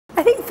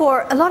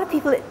for a lot of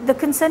people, the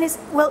concern is,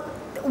 well,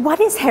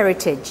 what is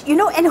heritage? You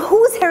know, and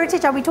whose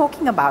heritage are we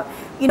talking about?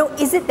 You know,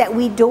 is it that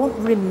we don't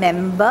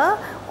remember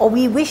or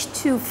we wish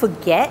to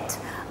forget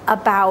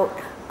about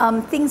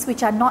things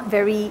which are not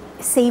very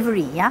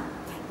savory, yeah?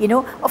 You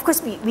know, of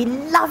course, we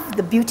love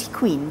the beauty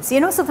queens. You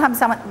know, sometimes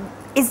someone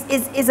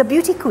is a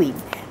beauty queen.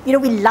 You know,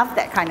 we love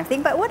that kind of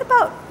thing. But what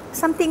about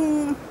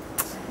something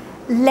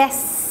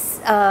less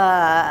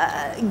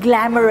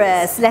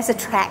glamorous, less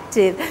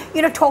attractive?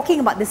 You know, talking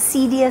about the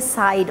seedier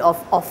side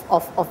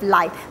of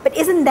life. But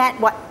isn't that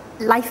what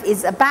life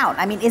is about?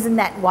 I mean, isn't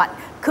that what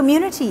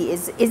community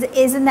is?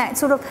 Isn't that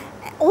sort of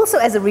also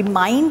as a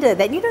reminder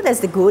that, you know, there's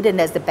the good and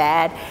there's the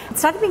bad? It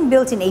started being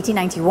built in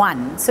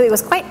 1891, so it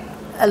was quite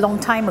a long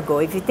time ago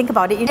if you think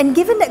about it. And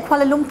given that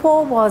Kuala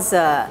Lumpur was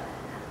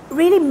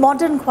really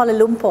modern Kuala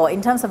Lumpur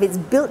in terms of its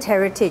built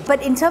heritage,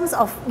 but in terms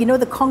of, you know,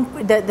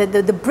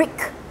 the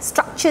brick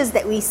structures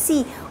that we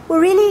see were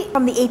really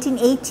from the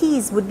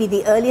 1880s would be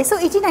the earliest. So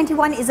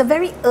 1891 is a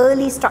very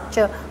early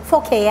structure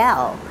for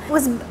KL. It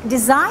was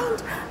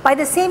designed by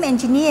the same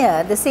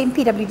engineer, the same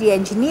PWD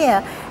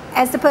engineer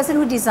as the person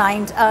who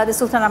designed the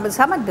Sultan Abdul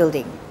Samad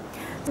building.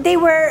 They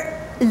were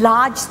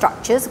large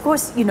structures, of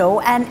course, you know,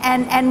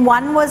 and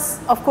one was,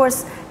 of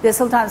course, the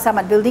Sultan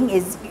Samad building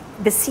is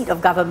the seat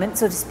of government,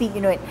 so to speak,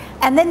 you know.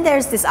 And then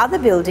there's this other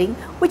building,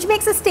 which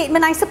makes a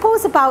statement, I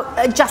suppose, about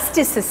a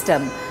justice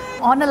system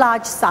on a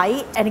large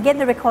site. And again,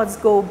 the records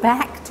go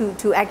back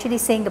to actually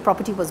saying the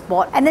property was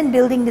bought and then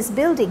building this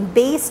building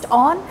based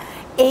on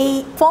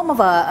a form of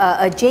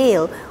a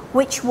jail,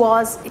 which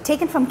was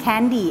taken from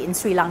Kandy in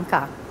Sri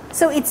Lanka.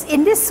 So it's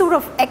in this sort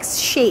of X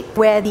shape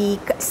where the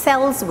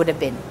cells would have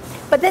been.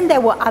 But then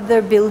there were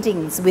other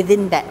buildings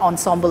within that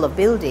ensemble of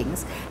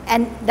buildings,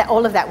 and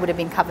all of that would have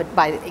been covered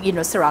by, you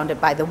know,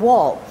 surrounded by the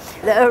wall.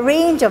 A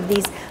range of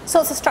these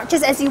sorts of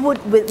structures as you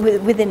would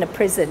within a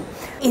prison.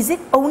 Is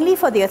it only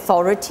for the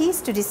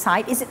authorities to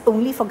decide? Is it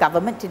only for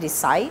government to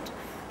decide?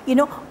 You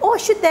know, or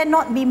should there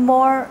not be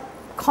more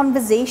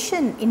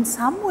conversation in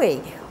some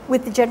way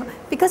with the general?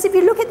 Because if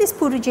you look at this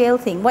Pudu Jail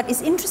thing, what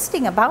is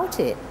interesting about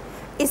it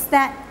is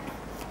that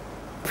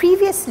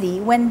previously,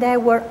 when there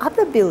were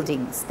other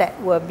buildings that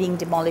were being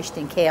demolished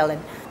in KL,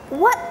 and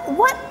what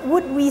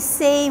would we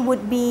say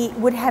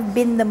would have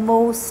been the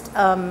most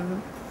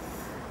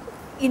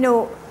you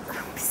know,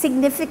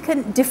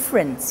 significant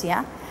difference?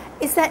 Yeah,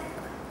 is that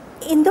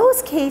in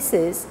those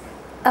cases,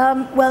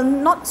 well,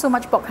 not so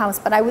much Bock House,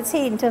 but I would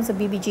say in terms of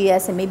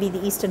BBGS and maybe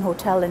the Eastern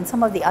Hotel and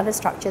some of the other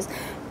structures,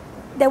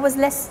 there was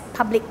less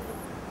public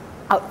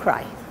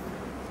outcry.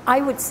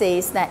 I would say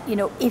is that, you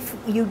know, if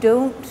you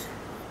don't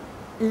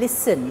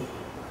listen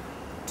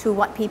to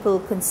what people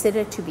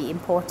consider to be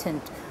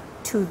important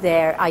to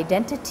their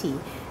identity.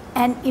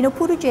 And, you know,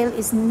 Pudu Jail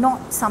is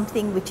not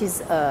something which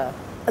is a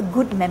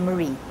good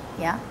memory,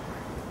 yeah?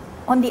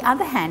 On the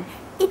other hand,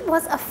 it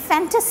was a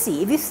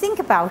fantasy. If you think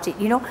about it,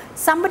 you know,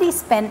 somebody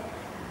spent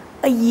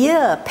a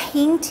year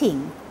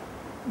painting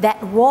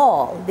that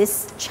wall,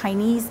 this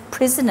Chinese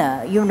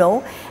prisoner, you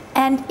know,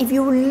 and if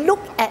you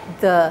look at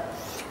the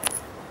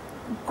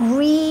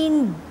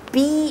green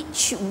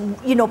beach,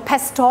 you know,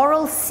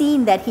 pastoral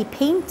scene that he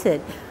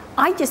painted,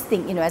 I just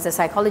think, you know, as a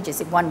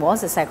psychologist, if one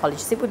was a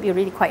psychologist, it would be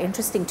really quite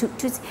interesting to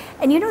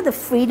and you know, the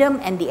freedom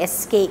and the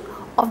escape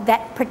of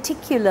that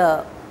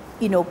particular,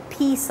 you know,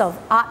 piece of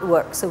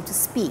artwork, so to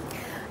speak,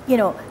 you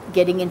know,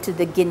 getting into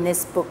the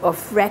Guinness Book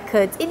of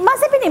Records. It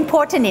must have been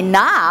important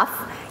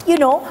enough, you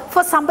know,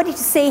 for somebody to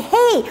say,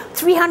 hey,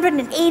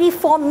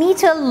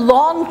 384-meter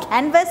long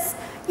canvas,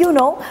 you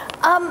know,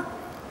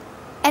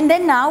 and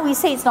then now we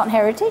say it's not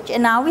heritage,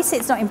 and now we say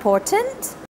it's not important.